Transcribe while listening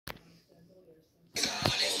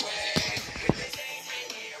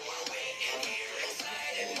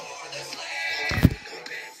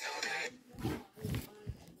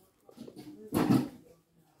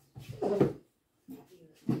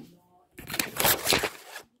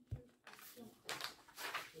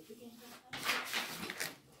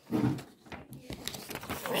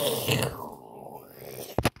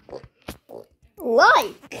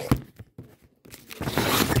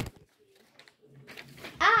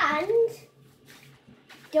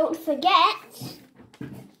don't forget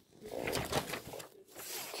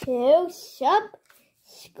to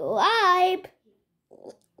subscribe.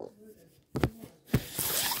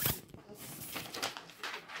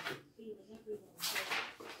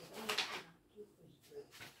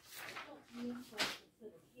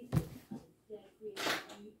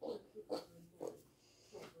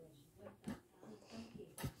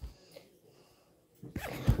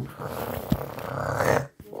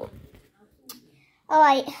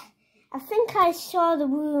 Alright, I think I saw the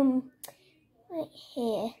room right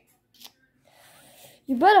here.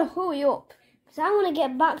 You better hurry up, because I want to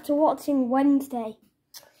get back to watching Wednesday.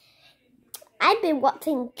 I've been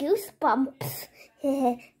watching Goosebumps.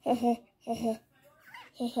 The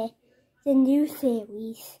new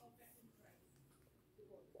series.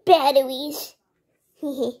 Batteries.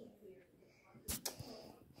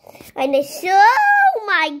 And it's, oh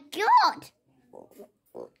my god!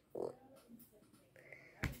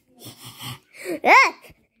 Ah,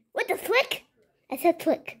 what the flick? I said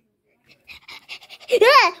flick.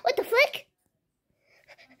 Ah, what the flick?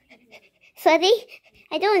 Sorry,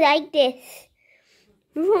 I don't like this.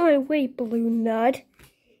 Move on my way, balloon nerd.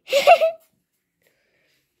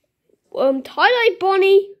 Tie-dye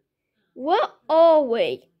Bonnie, where are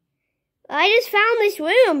we? I just found this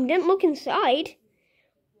room, didn't look inside.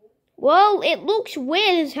 Well, it looks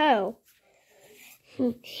weird as hell.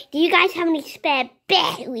 Do you guys have any spare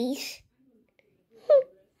batteries?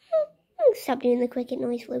 Stop doing the cricket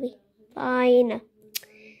noise, Louie. Fine.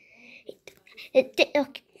 Put the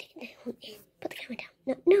camera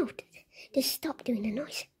down. No, just stop doing the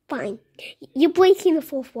noise. Fine. You're breaking the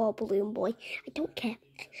fourth wall, balloon boy. I don't care.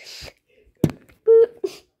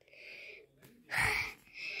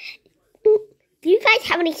 Do you guys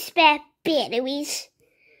have any spare batteries?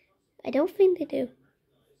 I don't think they do.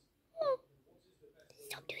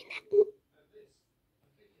 Stop doing that.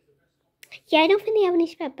 Yeah, I don't think they have any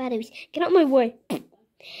spare batteries. Get out of my way.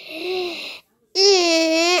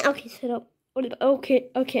 Okay, sit up.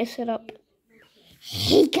 Okay, sit up.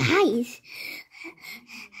 Hey, guys.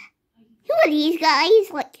 Who are these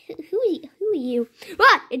guys? Like, who are you?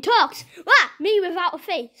 Ah, it talks. Ah, me without a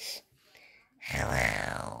face.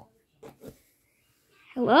 Hello.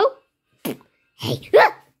 Hello? Hey.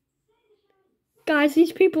 Ah! Guys,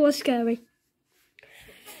 these people are scary.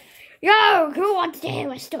 Yo, who wants to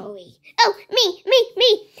hear a story? Oh, me.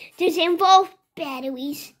 Does it involve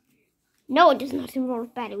batteries? No, it does not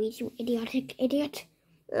involve batteries, you idiotic idiot.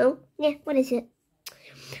 Oh, yeah, what is it?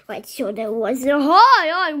 Right, so there was a...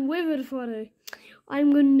 Hi, I'm Withered.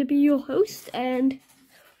 I'm going to be your host, and...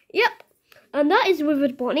 Yep, and that is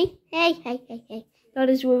Withered Bonnie. Hey. That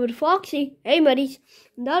is Withered Foxy. Hey, buddies.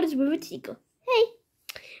 And that is Withered Seeker. Hey.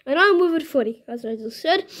 And I'm Withered Footy, as I just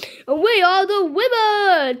said. And we are the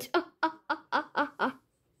Withered!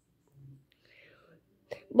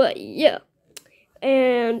 But, yeah.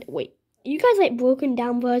 And, wait. You guys like broken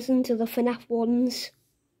down versions of the FNAF ones?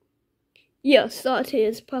 Yes, that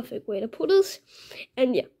is a perfect way to put us.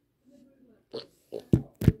 And, yeah.